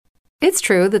It's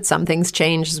true that some things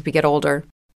change as we get older.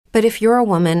 But if you're a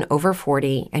woman over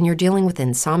 40 and you're dealing with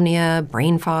insomnia,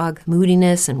 brain fog,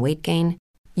 moodiness, and weight gain,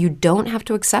 you don't have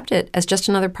to accept it as just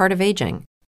another part of aging.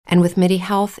 And with MIDI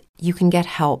Health, you can get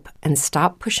help and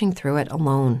stop pushing through it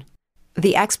alone.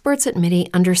 The experts at MIDI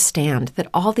understand that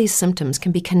all these symptoms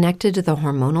can be connected to the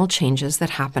hormonal changes that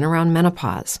happen around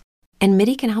menopause, and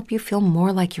MIDI can help you feel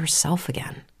more like yourself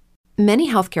again.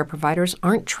 Many healthcare providers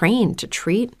aren't trained to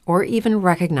treat or even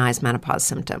recognize menopause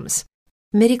symptoms.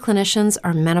 MIDI clinicians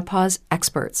are menopause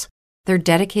experts. They're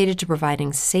dedicated to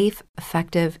providing safe,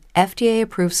 effective,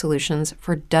 FDA-approved solutions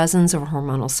for dozens of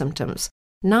hormonal symptoms,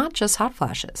 not just hot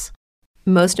flashes.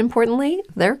 Most importantly,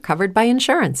 they're covered by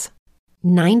insurance.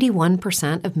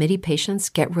 91% of MIDI patients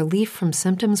get relief from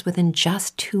symptoms within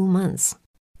just 2 months.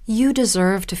 You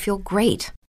deserve to feel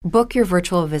great. Book your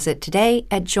virtual visit today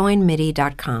at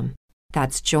joinmidi.com.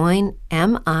 That's joinmidi.com.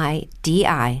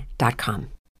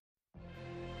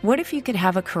 What if you could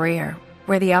have a career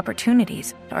where the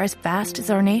opportunities are as vast as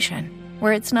our nation,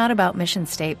 where it's not about mission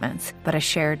statements, but a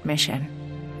shared mission?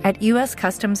 At U.S.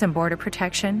 Customs and Border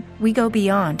Protection, we go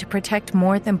beyond to protect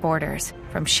more than borders.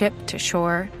 From ship to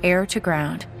shore, air to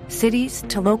ground, cities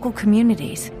to local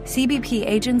communities, CBP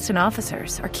agents and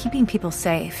officers are keeping people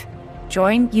safe.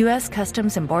 Join U.S.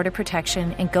 Customs and Border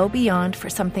Protection and go beyond for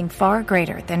something far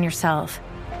greater than yourself.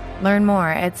 Learn more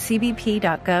at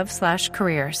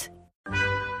cbp.gov/careers.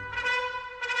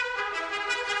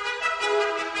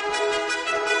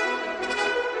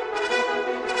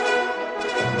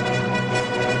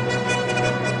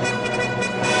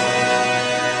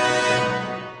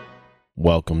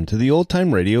 Welcome to the Old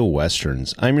Time Radio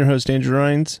Westerns. I'm your host, Andrew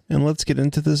Rines, and let's get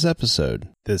into this episode.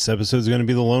 This episode is going to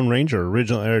be The Lone Ranger.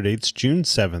 Original air date's June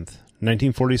 7th,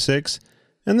 1946,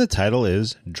 and the title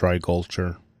is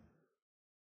Dry-gulcher.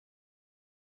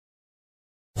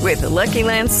 With the Lucky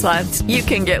Land Slots, you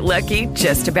can get lucky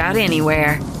just about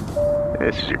anywhere.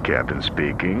 This is your captain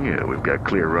speaking. We've got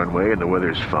clear runway and the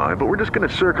weather's fine, but we're just going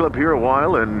to circle up here a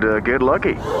while and get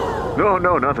lucky. No,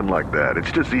 nothing like that.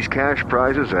 It's just these cash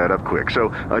prizes add up quick. So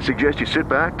I suggest you sit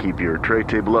back, keep your tray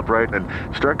table upright, and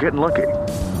start getting lucky.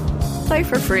 Play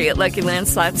for free at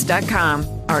LuckyLandSlots.com.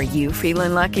 Are you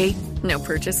feeling lucky? No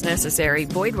purchase necessary.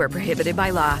 Void where prohibited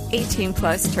by law. 18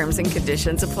 plus terms and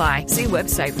conditions apply. See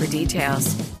website for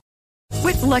details.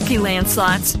 With Lucky Land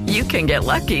Slots, you can get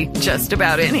lucky just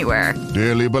about anywhere.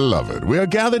 Dearly beloved, we are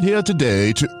gathered here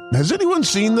today to... Has anyone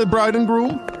seen the bride and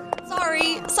groom?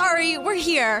 Sorry, we're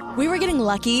here. We were getting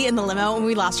lucky in the limo and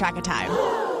we lost track of time.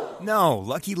 No,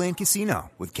 Lucky Land Casino,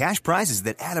 with cash prizes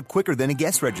that add up quicker than a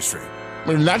guest registry.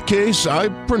 In that case, I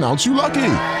pronounce you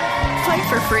lucky. Play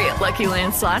for free at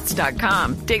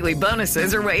LuckyLandSlots.com. Daily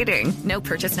bonuses are waiting. No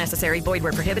purchase necessary. Void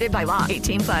where prohibited by law.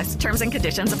 18 plus. Terms and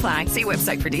conditions apply. See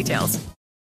website for details.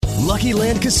 Lucky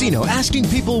Land Casino, asking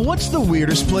people, what's the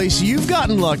weirdest place you've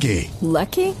gotten lucky?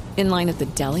 Lucky? In line at the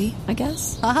deli, I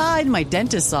guess? Aha, in my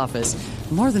dentist's office.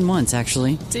 More than once,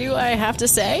 actually. Do I have to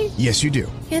say? Yes, you do.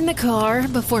 In the car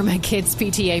before my kids'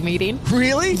 PTA meeting.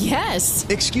 Really? Yes.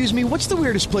 Excuse me, what's the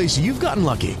weirdest place you've gotten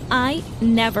lucky? I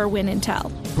never win and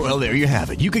tell. Well, there you have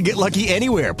it. You can get lucky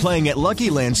anywhere, playing at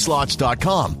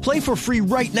LuckyLandSlots.com. Play for free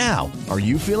right now. Are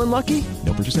you feeling lucky?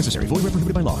 No purchase necessary. Void where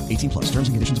prohibited by law. 18 plus. Terms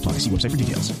and conditions apply. See website for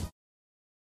details.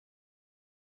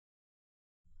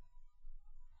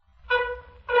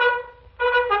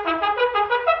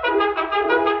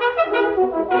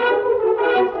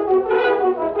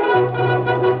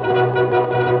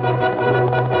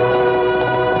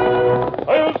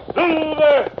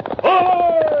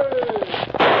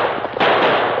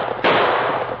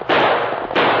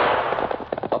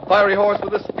 Fiery horse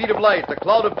with the speed of light, a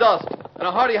cloud of dust, and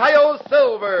a hearty hi-yo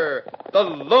silver, the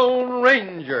Lone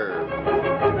Ranger.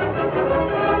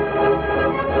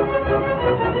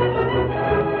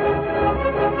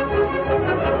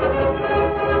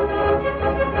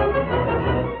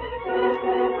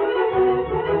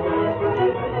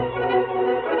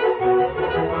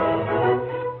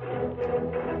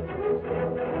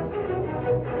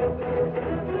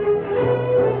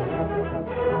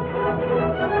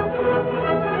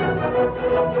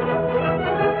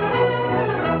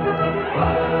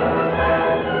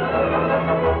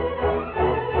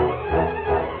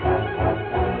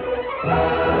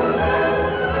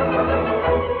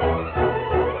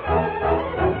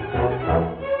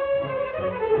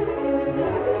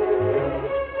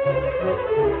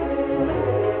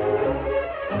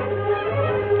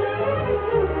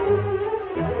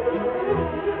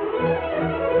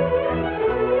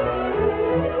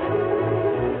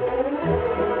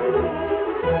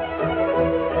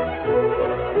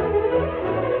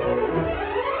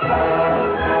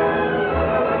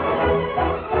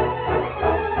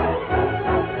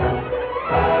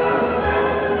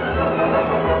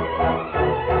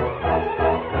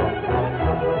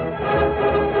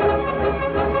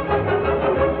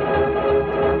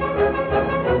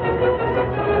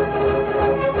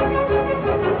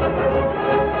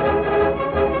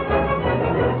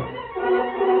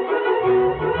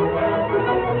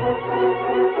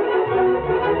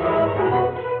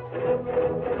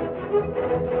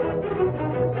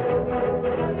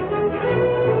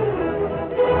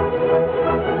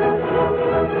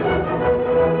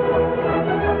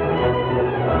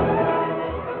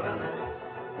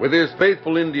 With his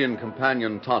faithful Indian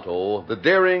companion Tonto, the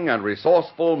daring and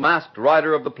resourceful masked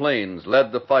rider of the plains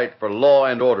led the fight for law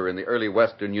and order in the early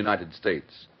western United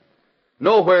States.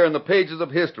 Nowhere in the pages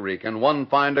of history can one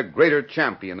find a greater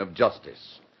champion of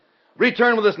justice.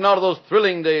 Return with us now to those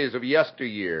thrilling days of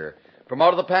yesteryear. From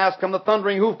out of the past come the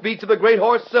thundering hoofbeats of the great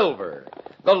horse Silver.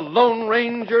 The Lone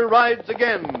Ranger rides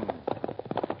again.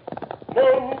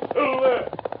 Come, Silver!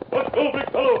 Let's go,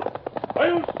 big fellow!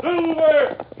 I'm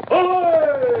Silver! Away!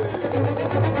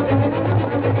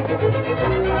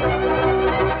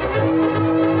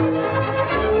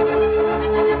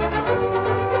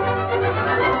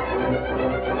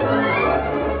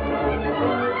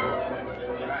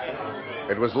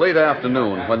 It was late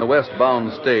afternoon when the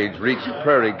westbound stage reached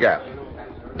Prairie Gap.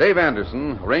 Dave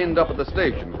Anderson reined up at the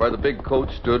station where the big coach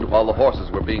stood while the horses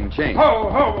were being changed. Ho,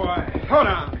 boy. Hold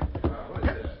on.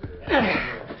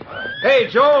 Hey,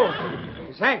 Joe.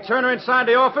 Is Hank Turner inside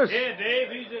the office? Yeah, Dave,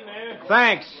 he's in there.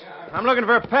 Thanks. I'm looking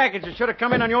for a package that should have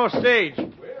come in on your stage.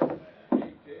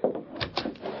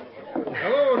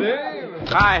 Hello, Dave.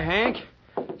 Hi, Hank.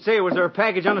 Say, was there a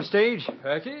package on the stage?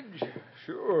 Package?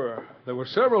 Sure. There were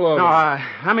several of them. No,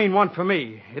 I mean one for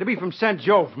me. It'll be from St.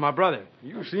 Joe for my brother.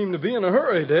 You seem to be in a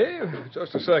hurry, Dave.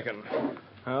 Just a second.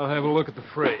 I'll have a look at the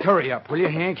freight. Hurry up, will you,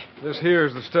 Hank? This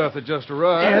here's the stuff that just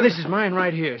arrived. Yeah, this is mine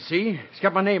right here, see? It's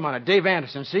got my name on it, Dave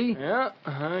Anderson, see? Yeah,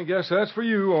 I guess that's for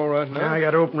you, all right now. I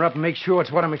got to open her up and make sure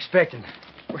it's what I'm expecting.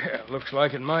 Well, looks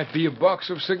like it might be a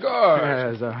box of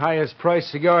cigars. The highest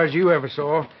priced cigars you ever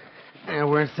saw.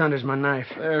 Where in thunder's my knife?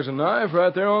 There's a knife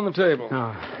right there on the table.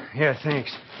 Oh, yeah,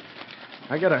 thanks.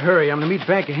 I gotta hurry. I'm gonna meet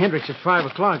Banker Hendricks at 5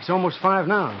 o'clock. It's almost 5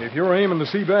 now. If you're aiming to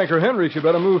see Banker Hendricks, you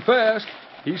better move fast.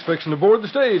 He's fixing to board the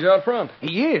stage out front.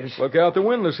 He is? Look out the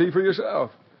window, see for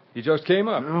yourself. He just came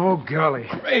up. Oh, golly.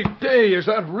 Great day. Is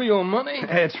that real money?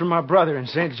 It's from my brother in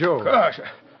St. Joe. Gosh,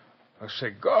 a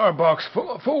cigar box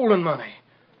full of folding money.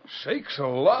 Sakes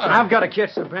alive. I've got to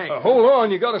catch the bank. Hold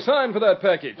on. You got to sign for that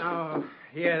package. Oh,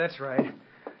 yeah, that's right.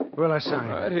 Where'll I sign?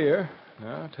 Right here.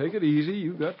 Now, take it easy.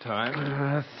 You've got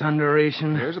time.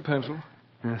 Thunderation. Here's a pencil.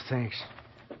 Thanks.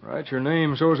 Write your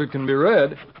name so as it can be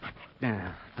read.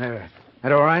 Yeah, there.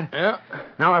 That all right? Yeah.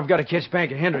 Now I've got to catch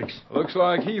Banker Hendricks. Looks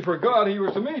like he forgot he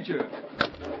was to meet you.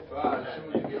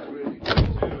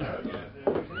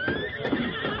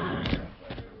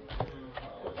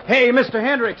 Hey, Mr.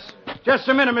 Hendricks. Just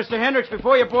a minute, Mr. Hendricks,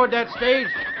 before you board that stage.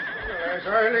 Yes,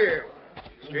 I live.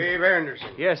 Steve Anderson.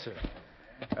 Yes, sir.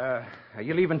 Are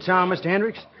you leaving town, Mr.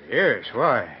 Hendricks? Yes,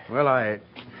 why? Well,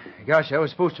 Gosh, I was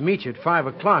supposed to meet you at 5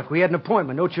 o'clock. We had an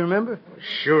appointment, don't you remember?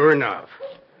 Sure enough.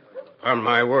 On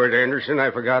my word, Anderson, I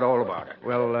forgot all about it.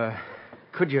 Well,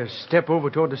 could you step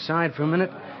over toward the side for a minute?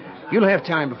 You'll have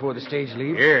time before the stage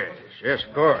leaves. Yes,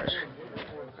 of course.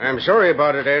 I'm sorry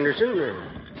about it,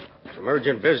 Anderson. Some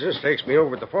urgent business takes me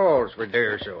over to the falls for a day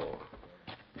or so.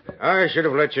 I should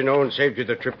have let you know and saved you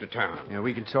the trip to town. Yeah,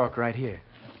 we can talk right here.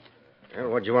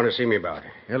 Well, what do you want to see me about?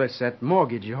 Well, it's that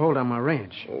mortgage you hold on my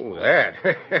ranch. Oh, that?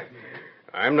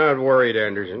 I'm not worried,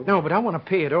 Anderson. No, but I want to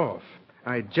pay it off.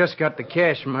 I just got the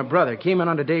cash from my brother. Came in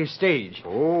on today's stage.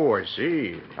 Oh, I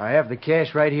see. I have the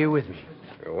cash right here with me.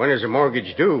 When is the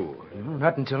mortgage due?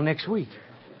 Not until next week.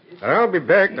 I'll be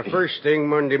back the first thing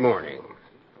Monday morning.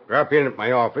 Drop in at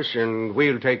my office and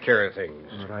we'll take care of things.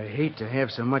 But I hate to have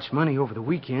so much money over the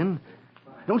weekend.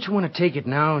 Don't you want to take it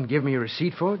now and give me a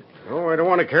receipt for it? No, I don't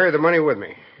want to carry the money with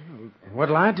me.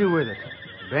 What'll I do with it?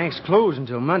 The bank's closed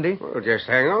until Monday. Well, just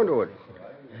hang on to it.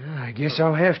 I guess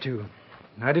I'll have to.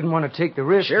 I didn't want to take the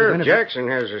risk. Sheriff Jackson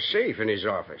has a safe in his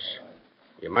office.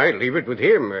 You might leave it with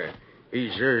him.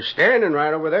 He's standing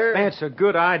right over there. That's a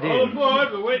good idea. All aboard.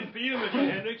 We're waiting for you,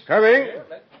 Mr. Hendricks. Coming.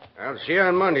 I'll see you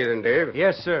on Monday then, Dave.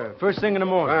 Yes, sir. First thing in the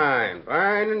morning.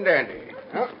 Fine and dandy.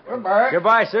 Oh, goodbye.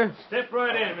 Goodbye, sir. Step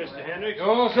right in, Mr. Hendricks. You're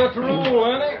all set to roll,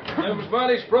 Annie. That was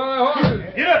mighty spry horses.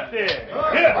 Get up there.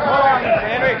 Get up. All right, Mr.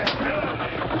 Hendricks.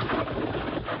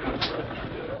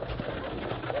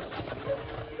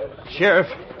 Sheriff.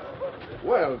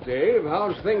 Well, Dave,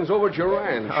 how's things over at your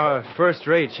ranch? First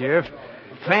rate, Sheriff.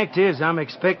 Fact is, I'm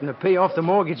expecting to pay off the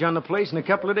mortgage on the place in a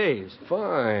couple of days.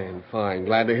 Fine.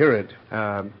 Glad to hear it.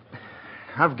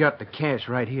 I've got the cash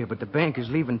right here, but the banker's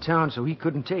leaving town, so he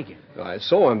couldn't take it. I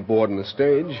saw him boarding the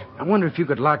stage. I wonder if you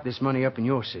could lock this money up in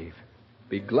your safe.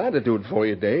 Be glad to do it for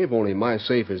you, Dave, only my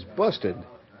safe is busted.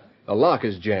 The lock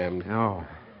is jammed. Oh.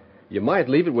 You might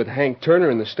leave it with Hank Turner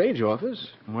in the stage office.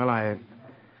 Well, I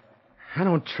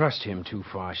don't trust him too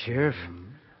far, Sheriff.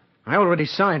 I already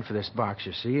signed for this box,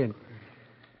 you see, and...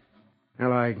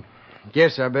 Well, I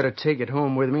guess I better take it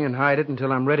home with me and hide it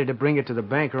until I'm ready to bring it to the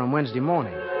banker on Wednesday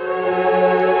morning.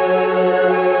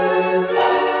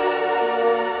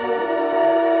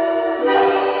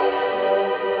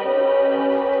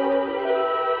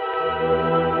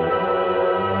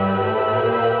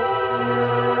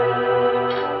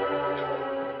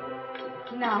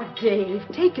 Dave,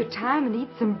 take your time and eat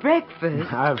some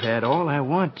breakfast. I've had all I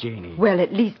want, Janie. Well,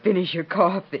 at least finish your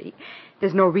coffee.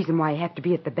 There's no reason why you have to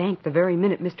be at the bank the very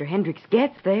minute Mr. Hendricks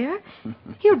gets there.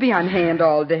 He'll be on hand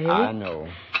all day. I know.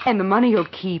 And the money he'll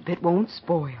keep, it won't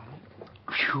spoil.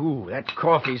 Phew, that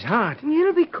coffee's hot.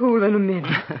 It'll be cool in a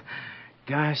minute.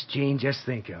 Gosh, Jane, just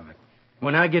think of it.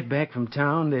 When I get back from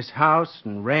town, this house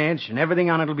and ranch and everything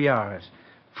on it'll be ours.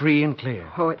 Free and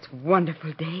clear. Oh, it's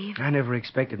wonderful, Dave. I never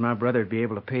expected my brother to be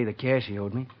able to pay the cash he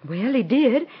owed me. Well, he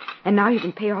did. And now you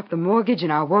can pay off the mortgage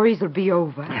and our worries will be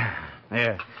over.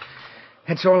 There.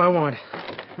 That's all I want.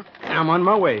 I'm on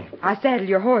my way. I saddled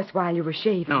your horse while you were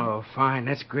shaving. Oh, fine.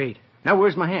 That's great. Now,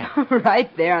 where's my hat? Right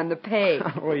there on the peg.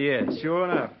 Oh, yeah, sure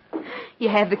enough. You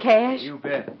have the cash? You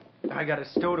bet. I got it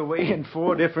stowed away in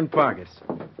 4 different pockets.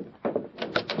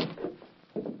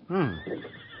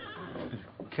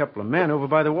 A couple of men over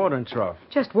by the watering trough.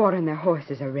 Just watering their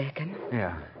horses, I reckon.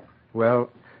 Yeah. Well,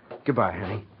 goodbye,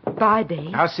 honey. Bye,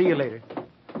 Dave. I'll see you later.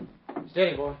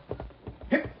 Steady, boy.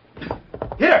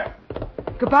 Here!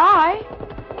 Goodbye.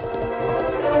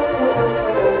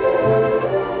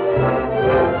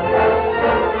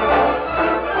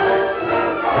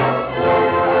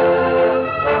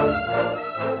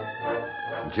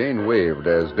 Jane waved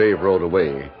as Dave rode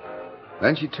away.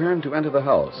 Then she turned to enter the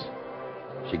house.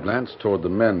 She glanced toward the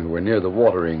men who were near the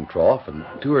watering trough, and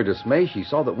to her dismay, she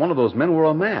saw that one of those men wore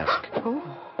a mask. Oh.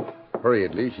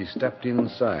 Hurriedly, she stepped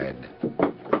inside,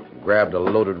 grabbed a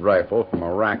loaded rifle from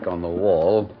a rack on the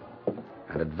wall,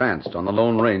 and advanced on the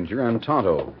Lone Ranger and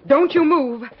Tonto. Don't you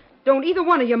move. Don't either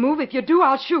one of you move. If you do,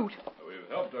 I'll shoot. We've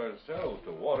helped ourselves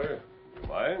to water. You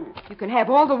mind? You can have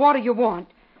all the water you want.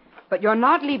 But you're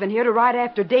not leaving here to ride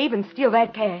after Dave and steal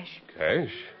that cash.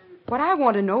 Cash? What I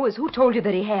want to know is who told you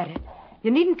that he had it.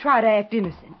 You needn't try to act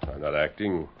innocent. I'm not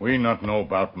acting. We not know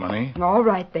about money. All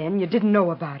right, then. You didn't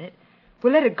know about it.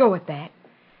 We'll let it go at that.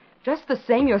 Just the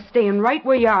same, you're staying right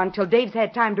where you are until Dave's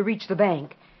had time to reach the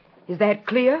bank. Is that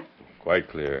clear? Quite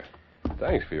clear.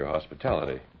 Thanks for your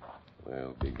hospitality.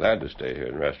 We'll be glad to stay here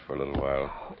and rest for a little while.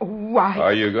 Why?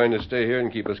 Are you going to stay here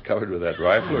and keep us covered with that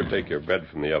rifle, or take your bread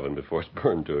from the oven before it's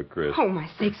burned to a crisp? Oh, my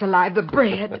sakes alive, the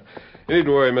bread. You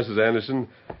needn't worry, Mrs. Anderson.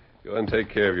 Go and take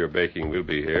care of your baking. We'll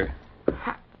be here.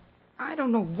 I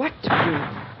don't know what to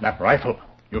do. That rifle.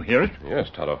 You hear it? Yes,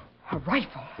 Tonto. A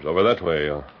rifle? It's over that way,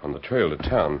 on the trail to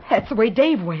town. That's the way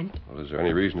Dave went. Well, is there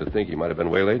any reason to think he might have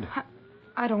been waylaid?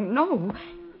 I don't know.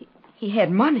 He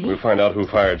had money. We'll find out who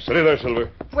fired. Steady there,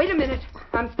 Silver. Wait a minute.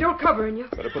 I'm still covering you.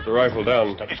 Better put the rifle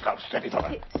down. Steady, Scout. Steady,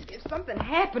 fella. If something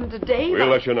happened to Dave... We'll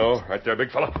let you know. Right there,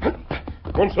 big fella. Come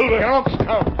on, Silver. Get off,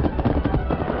 Scout.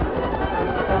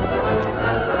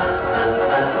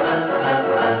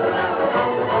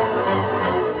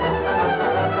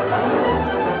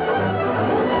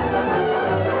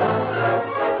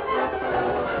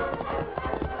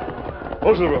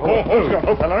 Oh, Silver.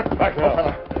 Oh, fella. Back now.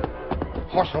 Fella.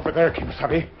 Horse over there,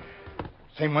 Kemosabe.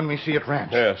 Same one we see at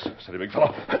ranch. Yes. Steady, big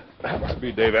fella. That must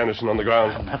be Dave Anderson on the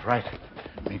ground. That's right.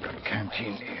 Me got a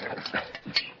canteen here.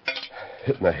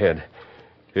 Hit in the head.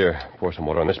 Here, pour some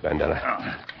water on this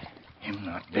bandana. Him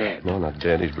not dead. No, not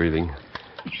dead. He's breathing.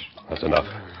 That's enough.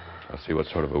 I'll see what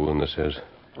sort of a wound this is.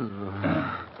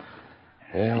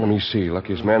 Yeah, let me see.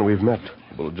 Luckiest man we've met.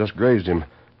 The bullet just grazed him.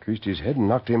 Creased his head and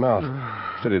knocked him out.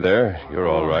 Steady there. You're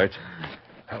all right.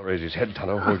 I'll raise his head,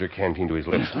 Tonto. Hold your canteen to his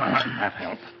lips. That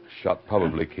helps. Shot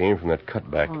probably came from that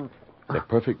cutback. It's a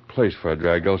perfect place for a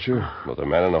Dry-gulcher. Both a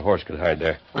man and a horse could hide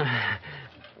there.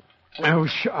 I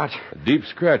was shot. A deep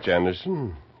scratch,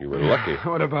 Anderson. You were lucky.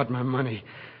 What about my money?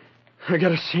 I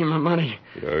gotta see my money.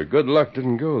 Your good luck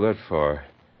didn't go that far.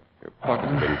 Your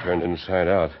pocket's been turned inside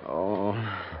out. Oh.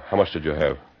 How much did you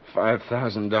have?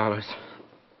 $5,000.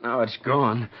 Now it's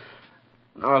gone.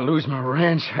 Now I'll lose my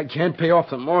ranch. I can't pay off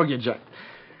the mortgage.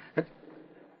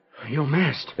 You're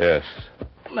masked. Yes.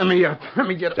 Let me up. Let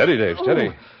me get up. Steady, Dave,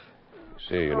 steady.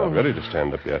 See, you're not ready to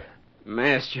stand up yet.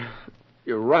 Masked,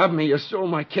 you robbed me. You stole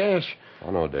my cash.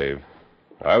 Oh, no, Dave.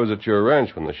 I was at your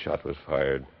ranch when the shot was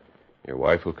fired. Your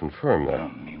wife will confirm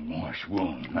that. Me wash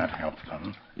wound. That helps,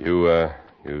 son. You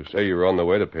say you were on the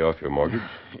way to pay off your mortgage?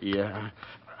 Yeah.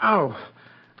 Ow.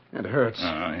 It hurts.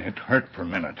 It hurt for a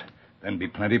minute. Then be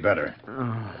plenty better.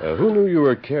 Who knew you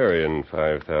were carrying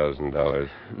 $5,000?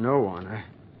 No one. I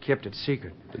kept it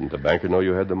secret. Didn't the banker know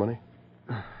you had the money?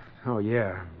 Oh,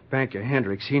 yeah. Banker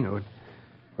Hendricks, he knew it.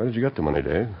 Where did you get the money,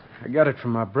 Dave? I got it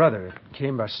from my brother. It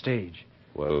came by stage.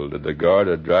 Well, did the guard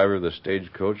or driver of the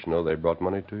stagecoach know they brought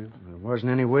money to you? There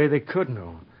wasn't any way they could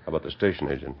know. How about the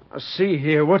station agent? See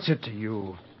here, what's it to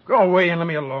you? Go away and let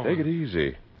me alone. Take it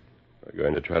easy. We're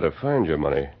going to try to find your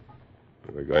money.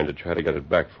 We're going to try to get it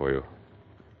back for you.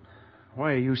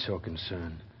 Why are you so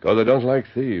concerned? Because I don't like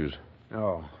thieves.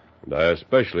 Oh. And I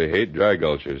especially hate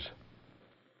dry-gulchers.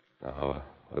 Now,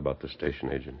 what about the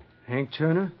station agent? Hank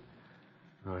Turner?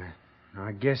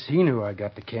 I guess he knew I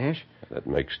got the cash. That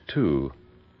makes two.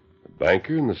 The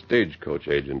banker and the stagecoach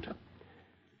agent.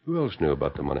 Who else knew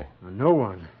about the money? No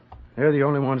one. They're the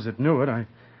only ones that knew it. I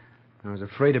was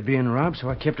afraid of being robbed, so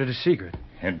I kept it a secret.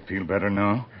 Head feel better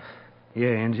now? Yeah,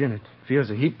 Injun, it feels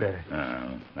a heap better.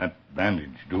 That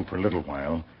bandage do for a little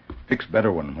while. Fix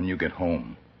better one when you get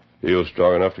home. Feel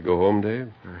strong enough to go home,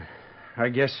 Dave? I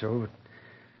guess so,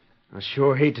 but I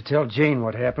sure hate to tell Jane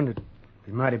what happened. It'd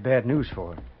be mighty bad news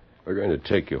for her. We're going to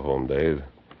take you home, Dave.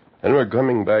 Then we're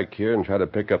coming back here and try to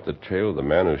pick up the trail of the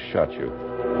man who shot you.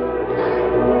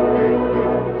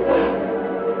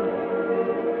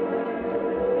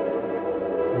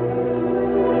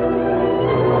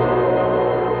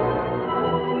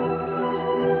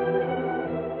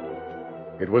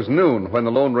 It was noon when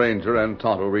the Lone Ranger and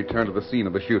Tonto returned to the scene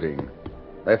of the shooting.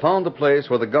 They found the place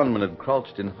where the gunman had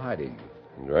crouched in hiding.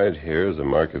 And right here is the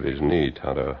mark of his knee,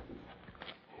 Tonto.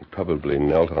 He probably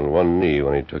knelt on one knee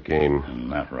when he took aim.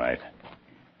 Not right.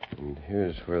 And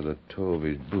here's where the toe of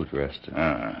his boot rested.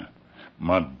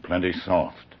 Mud plenty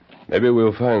soft. Maybe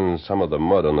we'll find some of the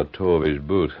mud on the toe of his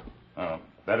boot.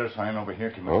 Better sign over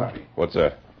here, Kimasabi. What's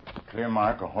that? Clear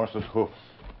mark of horse's hoof.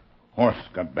 Horse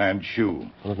got bad shoe.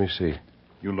 Let me see.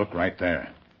 You look right there.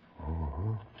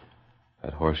 Uh-huh.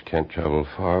 That horse can't travel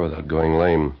far without going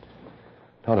lame.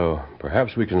 Tonto,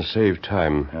 perhaps we can save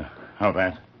time. How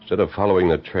that? Instead of following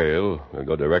the trail, we'll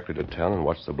go directly to town and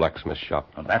watch the blacksmith shop.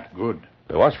 That's good.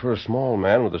 We'll watch for a small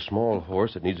man with a small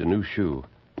horse that needs a new shoe.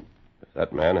 If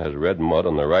that man has red mud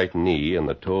on the right knee and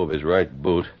the toe of his right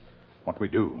boot... What we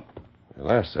do?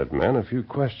 We'll ask that man a few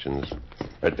questions.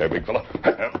 Right there, big fella.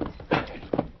 Come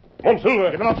on,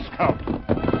 Silver. Get him up, Scout.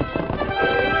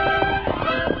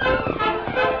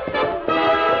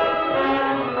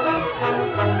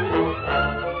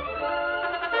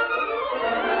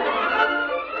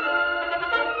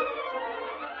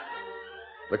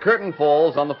 The curtain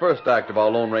falls on the first act of our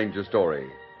Lone Ranger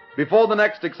story. Before the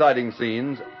next exciting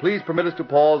scenes, please permit us to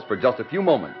pause for just a few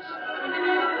moments.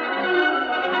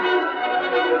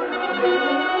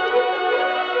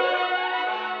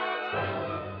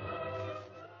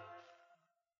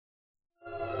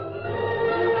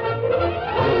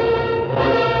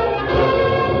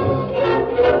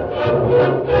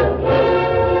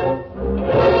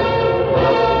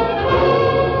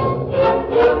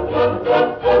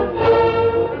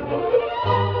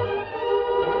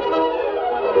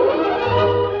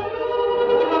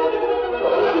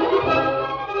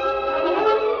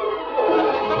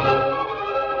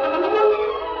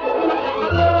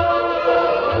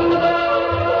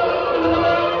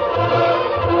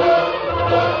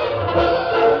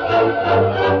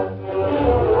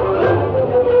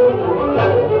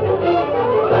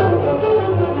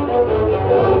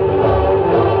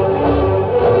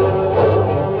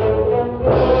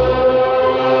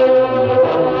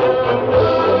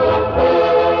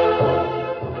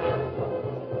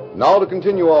 Now to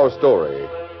continue our story.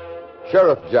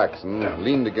 Sheriff Jackson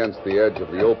leaned against the edge of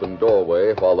the open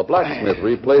doorway while the blacksmith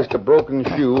replaced a broken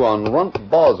shoe on Runt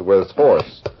Bosworth's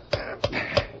horse.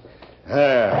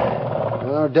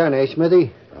 Well done, eh,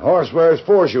 Smithy? The horse wears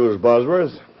 4 shoes,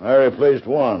 Bosworth. I replaced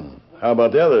 1. How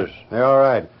about the others? They're all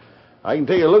right. I can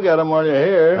take a look at them while you're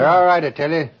here. They're all right, I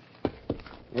tell you.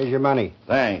 Here's your money.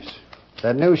 Thanks. If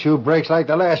that new shoe breaks like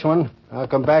the last one, I'll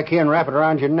come back here and wrap it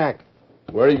around your neck.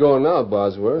 Where are you going now,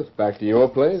 Bosworth? Back to your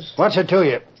place? What's it to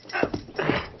you?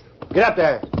 Get up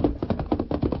there.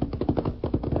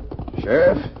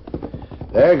 Sheriff,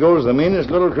 there goes the meanest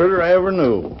little critter I ever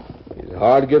knew. He's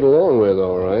hard to get along with,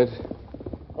 all right.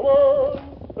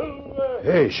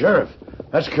 Hey, Sheriff,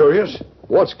 that's curious.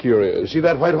 What's curious? You see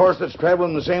that white horse that's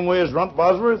traveling the same way as Runt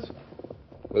Bosworth?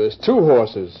 Well, there's 2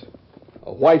 horses.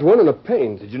 A white one and a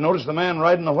paint. Did you notice the man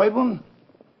riding the white one?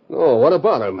 No, what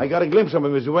about him? I got a glimpse of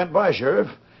him as he went by, Sheriff,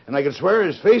 and I could swear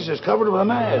his face is covered with a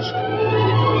mask.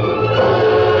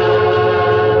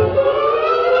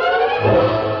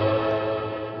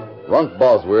 Runt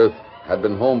Bosworth had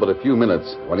been home but a few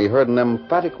minutes when he heard an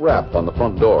emphatic rap on the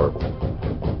front door.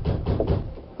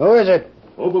 Who is it?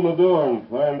 Open the door and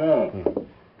find out.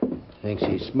 Thinks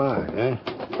he's smart, huh?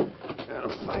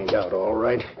 I'll find out, all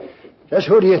right. Just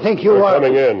who do you think you are?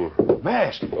 Coming in.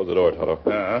 Masked. Close the door, Tonto.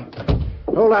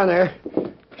 Hold on there.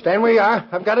 Stand where you are.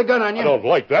 I've got a gun on you. I don't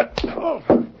like that. Oh.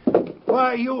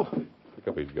 Why, you... Pick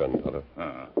up his gun, Tonto.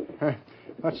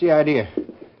 What's the idea?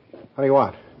 What do you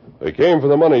want? They came for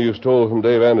the money you stole from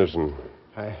Dave Anderson.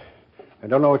 I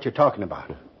don't know what you're talking about.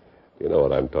 You know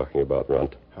what I'm talking about,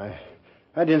 Runt.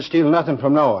 I didn't steal nothing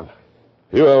from no one.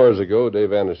 A few hours ago,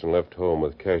 Dave Anderson left home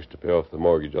with cash to pay off the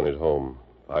mortgage on his home,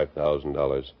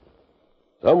 $5,000.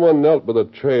 Someone knelt by the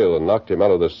trail and knocked him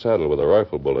out of the saddle with a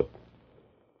rifle bullet.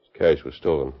 His cash was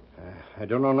stolen. I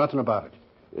don't know nothing about it.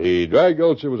 The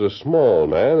Dry-gulcher was a small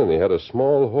man, and he had a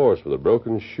small horse with a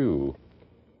broken shoe.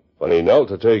 When he knelt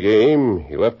to take aim,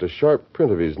 he left a sharp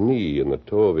print of his knee and the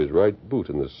toe of his right boot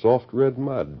in the soft red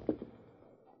mud.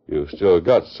 You've still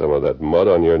got some of that mud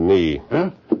on your knee.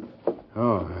 Huh?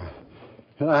 Oh,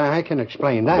 I can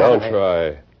explain that. Don't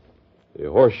try. The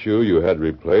horseshoe you had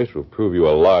replaced will prove you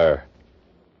a liar.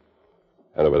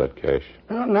 Hand over that cash.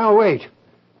 Now, wait.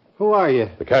 Who are you?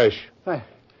 The cash.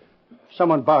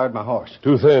 Someone borrowed my horse.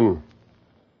 Too thin.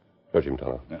 Search him,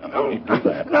 Tonto.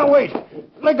 Now, wait.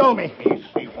 Let go of me.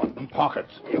 See what in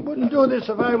pockets. You wouldn't do this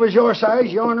if I was your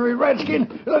size, you ornery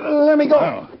redskin. Let me go.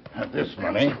 Now, this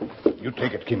money, you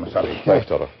take it, Kimasabi. Thanks,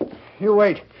 Tonto. You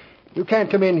wait. You can't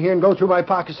come in here and go through my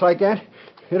pockets like that.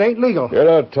 It ain't legal. You're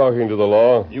not talking to the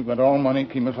law. You got all money,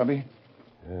 Kimasabi?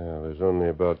 Yeah, there's only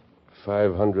about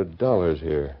 $500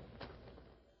 here.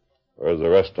 Where's the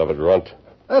rest of it, Runt?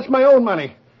 That's my own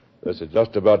money. This is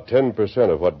just about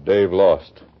 10% of what Dave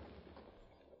lost.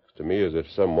 Looks to me as if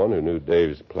someone who knew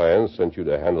Dave's plans sent you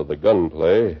to handle the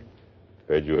gunplay,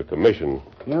 paid you a commission.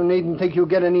 You needn't think you'll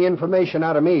get any information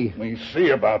out of me. We see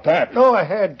about that. Go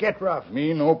ahead, get rough.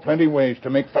 Me know plenty ways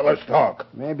to make fellas talk.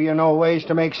 Maybe you know ways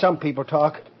to make some people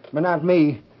talk, but not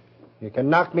me. You can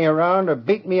knock me around or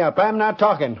beat me up. I'm not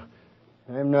talking.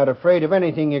 I'm not afraid of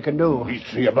anything you can do. We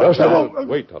see about that.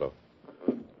 Wait, Tonto.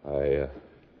 I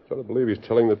sort of believe he's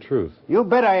telling the truth. You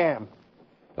bet I am.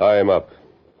 Tie him up.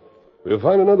 We'll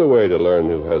find another way to learn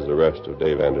who has the rest of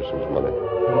Dave Anderson's money.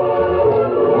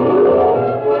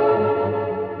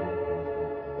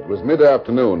 It was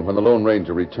mid-afternoon when the Lone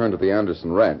Ranger returned to the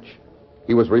Anderson ranch.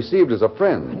 He was received as a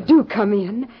friend. Do come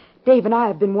in. Dave and I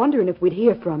have been wondering if we'd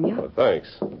hear from you. Oh,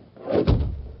 thanks.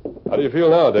 How do you feel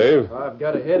now, Dave? I've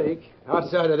got a headache.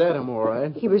 Outside of that, I'm all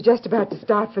right. He was just about to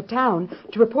start for town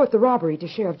to report the robbery to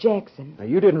Sheriff Jackson. Now,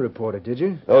 you didn't report it, did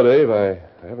you? No, Dave, I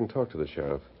haven't talked to the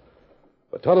sheriff.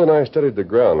 But Tonto and I studied the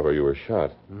ground where you were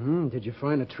shot. Mm-hmm. Did you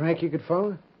find a track you could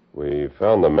follow? We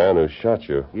found the man who shot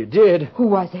you. You did? Who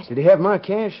was it? Did he have my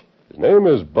cash? His name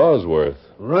is Bosworth.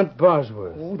 Runt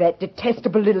Bosworth. Oh, that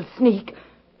detestable little sneak.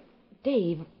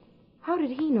 Dave, how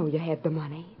did he know you had the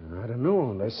money? I don't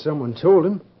know, unless someone told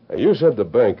him. You said the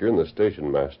banker and the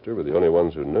station master were the only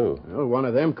ones who knew. Well, one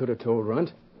of them could have told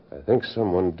Runt. I think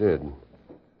someone did.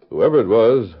 Whoever it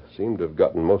was seemed to have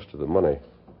gotten most of the money.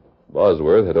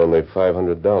 Bosworth had only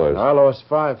 $500. I lost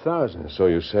 $5,000. So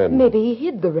you said. Maybe he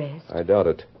hid the rest. I doubt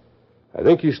it. I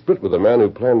think he split with the man who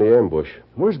planned the ambush.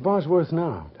 Where's Bosworth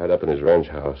now? Tied up in his ranch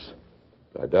house.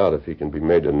 I doubt if he can be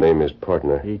made to name his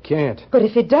partner. He can't. But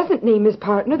if he doesn't name his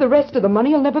partner, the rest of the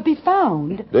money will never be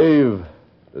found. Dave,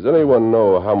 does anyone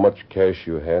know how much cash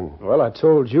you had? Well, I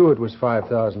told you it was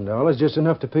 $5,000, just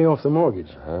enough to pay off the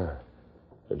mortgage. Huh.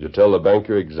 Did you tell the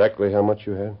banker exactly how much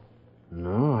you had?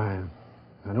 No,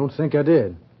 I don't think I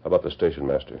did. How about the station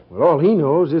master? Well, all he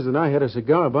knows is that I had a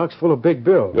cigar box full of big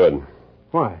bills. Good.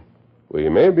 Why? We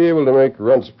may be able to make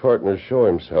Runt's partner show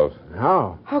himself.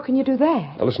 How? How can you do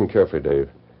that? Now, listen carefully, Dave.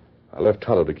 I left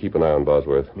Tonto to keep an eye on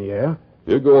Bosworth. Yeah?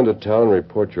 You go into town and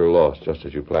report your loss, just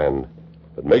as you planned.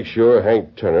 But make sure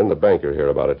Hank Turner and the banker hear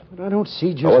about it. But I don't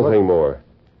see just One thing more.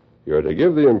 You're to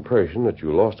give the impression that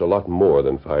you lost a lot more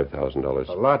than $5,000.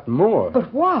 A lot more?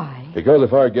 But why? Because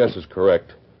if our guess is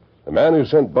correct, the man who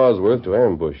sent Bosworth to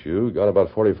ambush you got about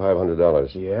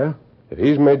 $4,500. Yeah? If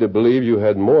he's made to believe you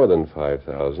had more than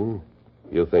 $5,000,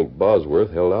 he'll think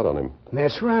Bosworth held out on him.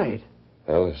 That's right.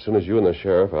 Well, as soon as you and the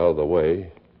sheriff are out of the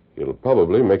way, he'll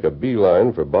probably make a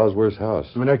beeline for Bosworth's house.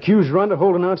 And accuse Runt of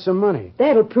holding out some money.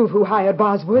 That'll prove who hired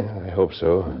Bosworth. I hope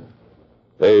so.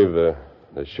 Dave,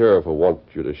 the sheriff will want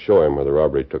you to show him where the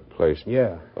robbery took place.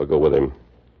 Yeah. I'll go with him.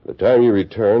 By the time you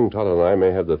return, Tonto and I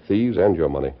may have the thieves and your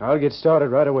money. I'll get started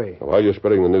right away. While you're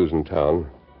spreading the news in town,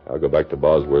 I'll go back to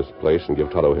Bosworth's place and give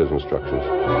Tonto his instructions.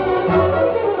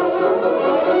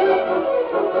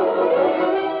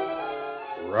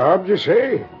 Robbed, you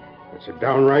say? It's a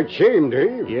downright shame,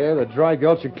 Dave. Yeah, the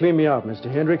Dry-gulcher cleaned me out,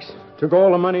 Mr. Hendricks. Took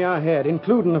all the money I had,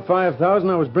 including the $5,000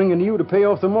 I was bringing to you to pay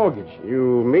off the mortgage.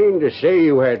 You mean to say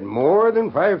you had more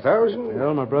than $5,000?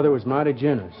 Well, my brother was mighty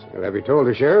generous. Well, have you told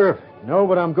the sheriff? No,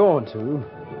 but I'm going to.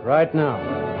 Right now.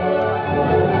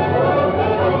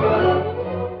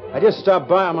 I just stopped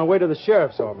by on my way to the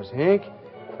sheriff's office, Hank.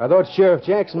 I thought Sheriff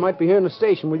Jackson might be here in the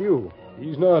station with you.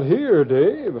 He's not here,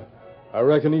 Dave. I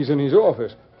reckon he's in his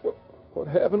office. What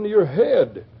happened to your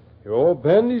head? You're all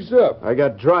bandaged up. I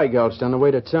got dry-gulched on the way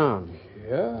to town.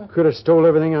 Yeah? Could have stole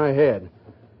everything I had.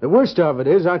 The worst of it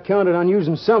is I counted on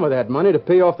using some of that money to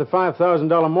pay off the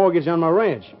 $5,000 mortgage on my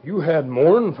ranch. You had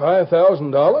more than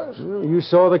 $5,000? Well, you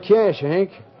saw the cash,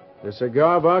 Hank. The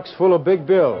cigar box full of big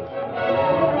bills.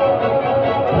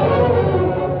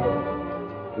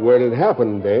 Where did it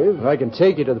happen, Dave? I can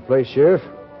take you to the place, Sheriff.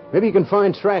 Maybe you can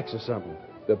find tracks or something.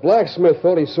 The blacksmith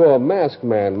thought he saw a masked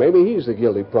man. Maybe he's the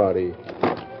guilty party.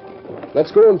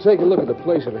 Let's go and take a look at the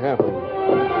place it happened.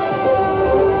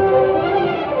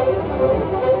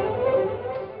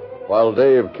 While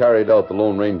Dave carried out the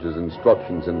Lone Ranger's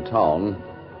instructions in town,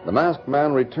 the masked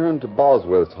man returned to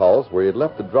Bosworth's house where he had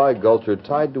left the Dry-gulcher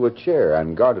tied to a chair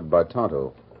and guarded by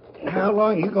Tonto. How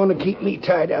long are you going to keep me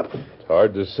tied up? It's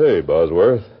hard to say,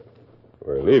 Bosworth.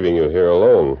 We're leaving you here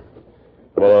alone.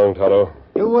 Come along, Tonto.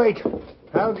 You wait.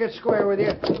 I'll get square with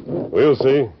you. We'll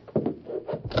see.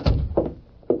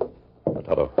 Now,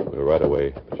 Tonto, we're right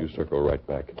away, but you circle right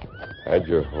back. Hide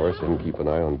your horse and keep an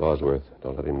eye on Bosworth.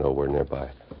 Don't let him know we're nearby.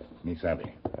 Me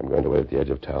savvy. I'm going to wait at the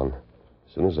edge of town.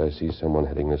 As soon as I see someone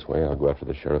heading this way, I'll go after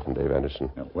the sheriff and Dave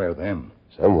Anderson. Now, where them?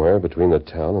 Somewhere between the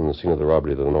town and the scene of the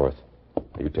robbery to the north.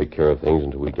 You take care of things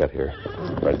until we get here.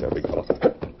 Right there, big fellow.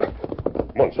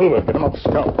 Come on, Silver. Get him up,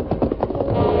 Scout.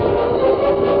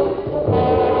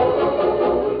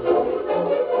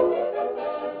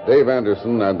 Dave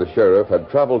Anderson and the sheriff had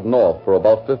traveled north for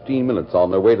about 15 minutes on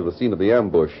their way to the scene of the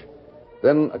ambush.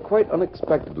 Then, quite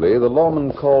unexpectedly, the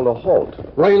lawman called a halt.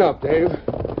 Rein up, Dave.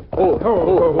 Oh.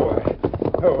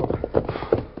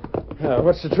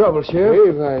 What's the trouble,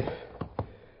 Sheriff? Dave,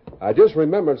 I just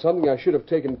remembered something I should have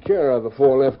taken care of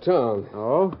before I left town.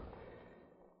 Oh?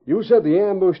 You said the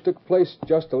ambush took place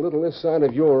just a little this side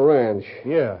of your ranch.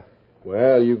 Yeah.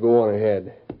 Well, you go on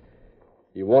ahead.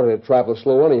 You wanted to travel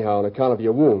slow anyhow on account of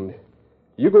your wound.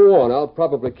 You go on. I'll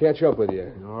probably catch up with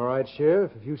you. All right,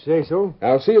 Sheriff, if you say so.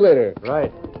 I'll see you later.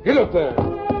 Right. Get up there.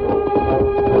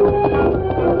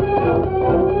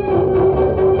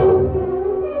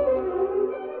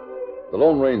 The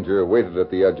Lone Ranger waited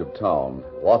at the edge of town,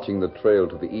 watching the trail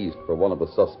to the east for one of the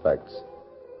suspects.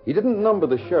 He didn't number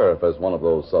the sheriff as one of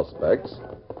those suspects.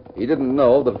 He didn't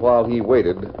know that while he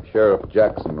waited, Sheriff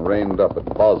Jackson reined up at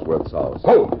Bosworth's house.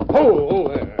 Ho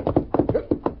there.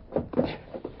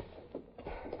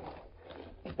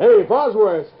 Hey,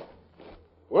 Bosworth.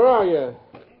 Where are you?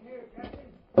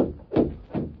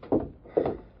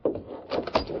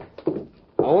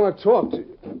 I want to talk to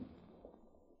you.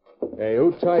 Hey,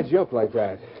 who tied you up like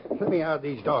that? Let me out of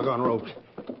these doggone ropes.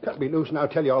 Cut me loose and I'll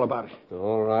tell you all about it.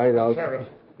 All right, I'll... Sheriff,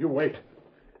 you wait.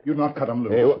 You not cut him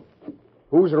loose. Hey,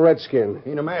 who's the redskin?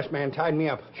 Ain't a masked man tied me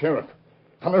up. Sheriff,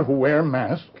 feller who wear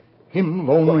mask, him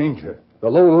Lone Ranger. The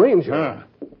Lone Ranger?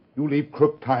 You leave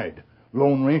crook tied.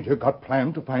 Lone Ranger got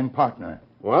plan to find partner.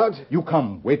 What? You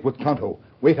come, wait with Tonto.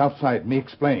 Wait outside, me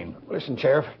explain. Listen,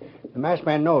 Sheriff, the masked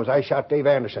man knows I shot Dave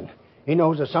Anderson. He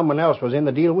knows that someone else was in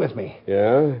the deal with me.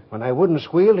 Yeah? When I wouldn't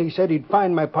squeal, he said he'd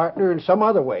find my partner in some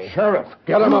other way. Sheriff,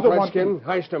 get him up, redskin.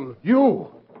 Heist him.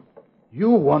 You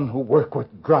one who work with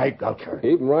Dry-gulcher.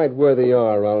 Keep them right where they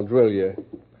are, or I'll drill you.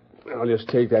 I'll just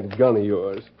take that gun of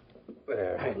yours.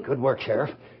 There. Good work,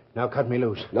 Sheriff. Now cut me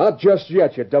loose. Not just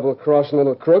yet, you double-crossing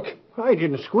little crook. I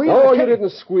didn't squeal. Oh, you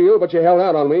didn't squeal, but you held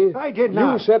out on me. I did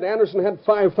not. You said Anderson had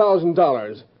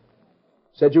 $5,000.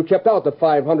 Said you kept out the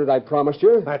 $500 I promised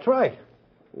you. That's right.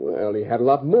 Well, he had a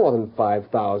lot more than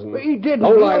 $5,000. He didn't.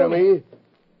 Don't lie to me.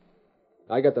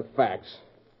 I got the facts.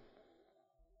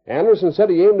 Anderson said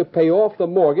he aimed to pay off the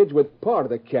mortgage with part of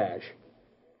the cash.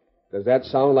 Does that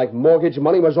sound like mortgage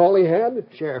money was all he had?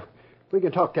 Sheriff, we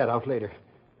can talk that out later.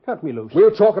 Cut me loose.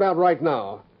 We'll talk it out right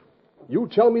now. You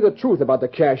tell me the truth about the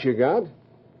cash you got,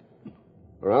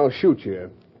 or I'll shoot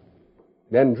you.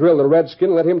 Then drill the redskin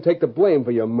and let him take the blame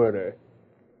for your murder.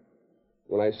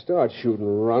 When I start shooting,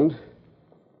 Rund,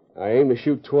 I aim to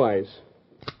shoot twice.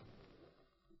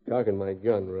 Cocking my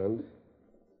gun, Rund.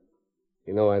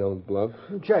 You know I don't bluff.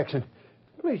 Jackson,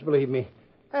 please believe me.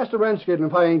 Ask the redskin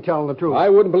if I ain't telling the truth. I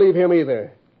wouldn't believe him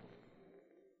either.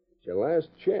 It's your last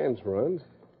chance, Rund.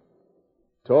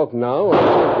 Talk now.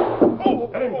 Oh,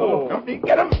 get him, fellow. Company,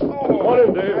 get him. Come on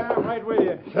in, Dave. I'm right with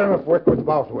you. Sheriff, work with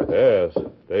Bosworth. Yes.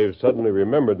 Dave suddenly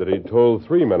remembered that he'd told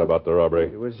 3 men about the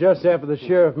robbery. It was just after the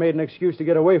sheriff made an excuse to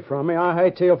get away from me. I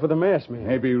hightailed for the masked man.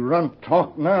 Maybe Runt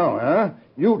talk now, huh?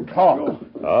 You talk.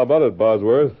 How about it,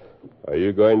 Bosworth? Are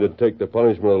you going to take the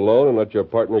punishment alone and let your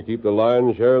partner keep the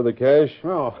lion's share of the cash?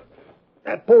 Oh,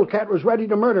 that polecat was ready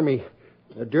to murder me.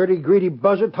 The dirty, greedy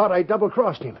buzzard thought I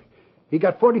double-crossed him. He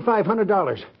got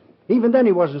 $4,500. Even then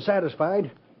he wasn't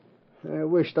satisfied. I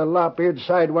wish the lop-eared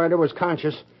sidewinder was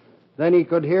conscious. Then he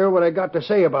could hear what I got to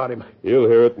say about him. He'll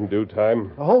hear it in due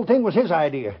time. The whole thing was his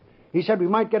idea. He said we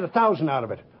might get $1,000 out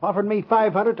of it. Offered me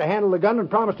 $500 to handle the gun and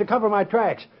promised to cover my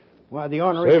tracks. Why, the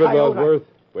ornery Save it, coyote... Bosworth.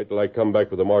 Wait till I come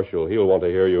back with the marshal. He'll want to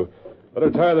hear you.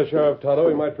 Better tie the sheriff, Tonto.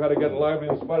 He might try to get lively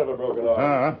in spite of a broken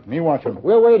arm. Me watch him.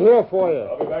 We'll wait here for you.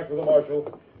 I'll be back with the marshal.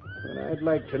 What I'd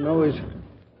like to know is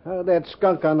how that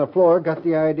skunk on the floor got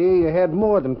the idea you had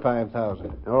more than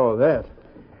 $5,000. Oh, that.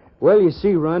 Well, you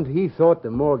see, Runt, he thought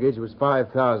the mortgage was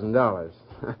 $5,000.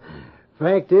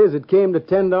 Fact is, it came to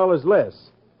 $10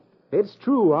 less. It's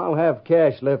true I'll have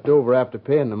cash left over after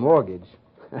paying the mortgage.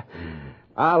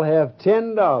 I'll have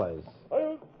 $10.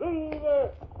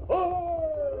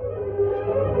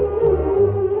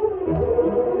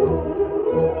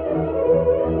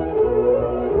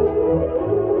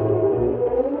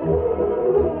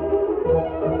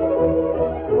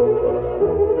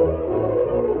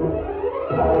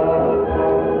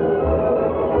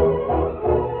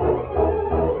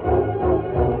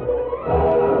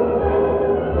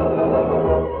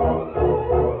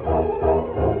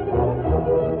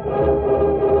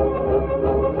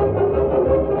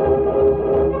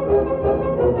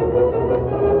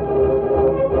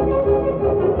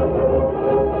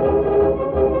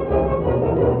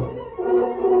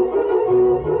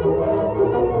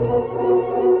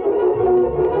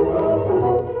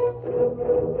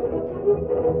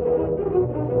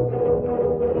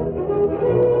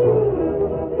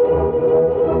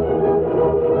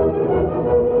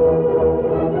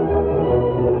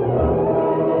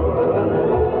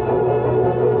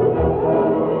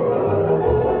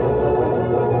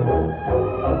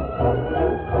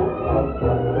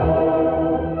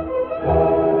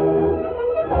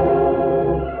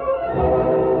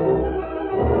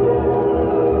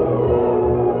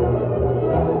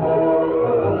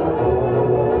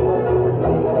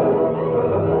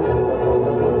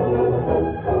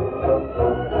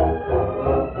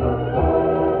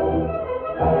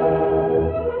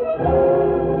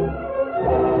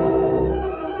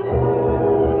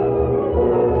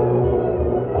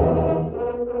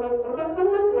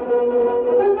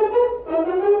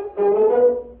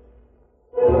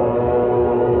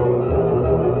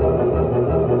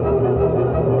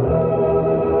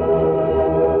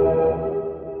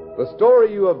 The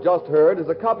story you have just heard is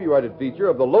a copyrighted feature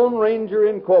of the Lone Ranger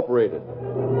Incorporated.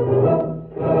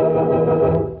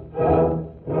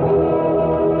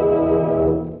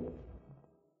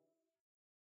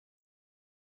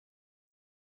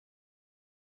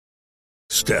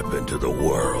 Step into the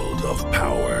world of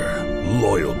power,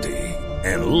 loyalty,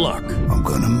 and luck. I'm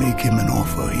gonna make him an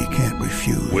offer he can't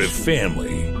refuse. With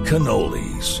family,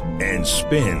 cannolis, and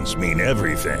spins mean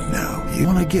everything. Now, you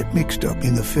wanna get mixed up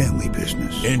in the family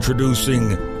business. Introducing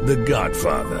The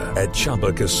Godfather at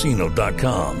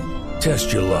ChumbaCasino.com.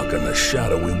 Test your luck in the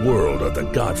shadowy world of The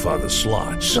Godfather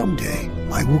slot. Someday,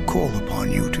 I will call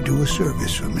upon you to do a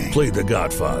service for me. Play The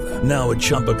Godfather now at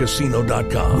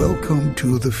ChumbaCasino.com. Welcome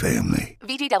to the family.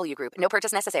 VGW Group. No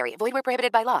purchase necessary. Void where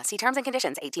prohibited by law. See terms and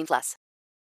conditions. 18+.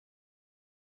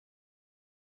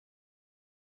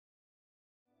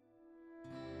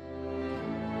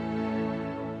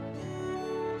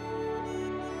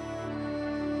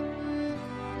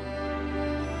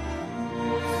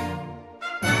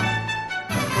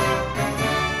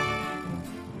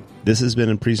 This has been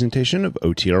a presentation of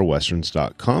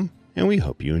OTRWesterns.com, and we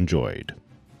hope you enjoyed.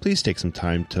 Please take some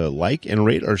time to like and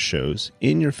rate our shows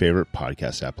in your favorite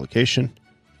podcast application.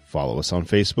 Follow us on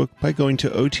Facebook by going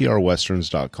to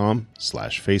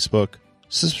OTRWesterns.com/Facebook.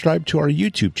 Subscribe to our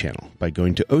YouTube channel by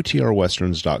going to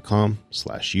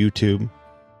OTRWesterns.com/YouTube.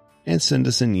 And send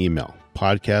us an email,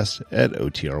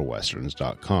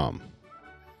 podcast@OTRWesterns.com.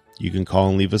 You can call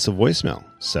and leave us a voicemail,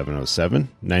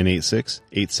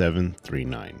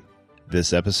 707-986-8739.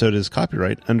 This episode is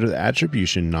copyright under the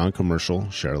Attribution Non-Commercial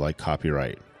Share-alike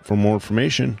copyright. For more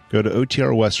information, go to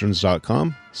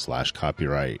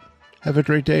OTRWesterns.com/copyright. Have a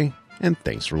great day, and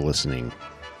thanks for listening.